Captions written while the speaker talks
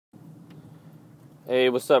Hey,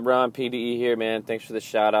 what's up, Ron? P.d.e here, man. Thanks for the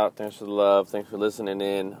shout out. Thanks for the love. Thanks for listening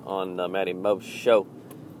in on the Matty Mo show.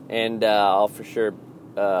 And I'll for sure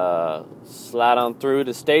slide on through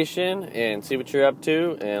the station and see what you're up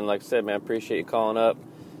to. And like I said, man, appreciate you calling up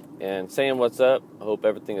and saying what's up. I hope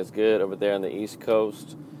everything is good over there on the East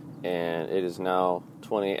Coast. And it is now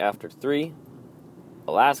 20 after 3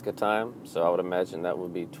 Alaska time. So I would imagine that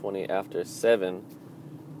would be 20 after 7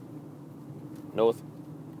 North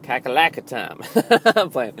Kakalaka time. I'm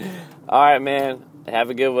playing. All right, man. Have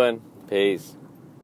a good one. Peace.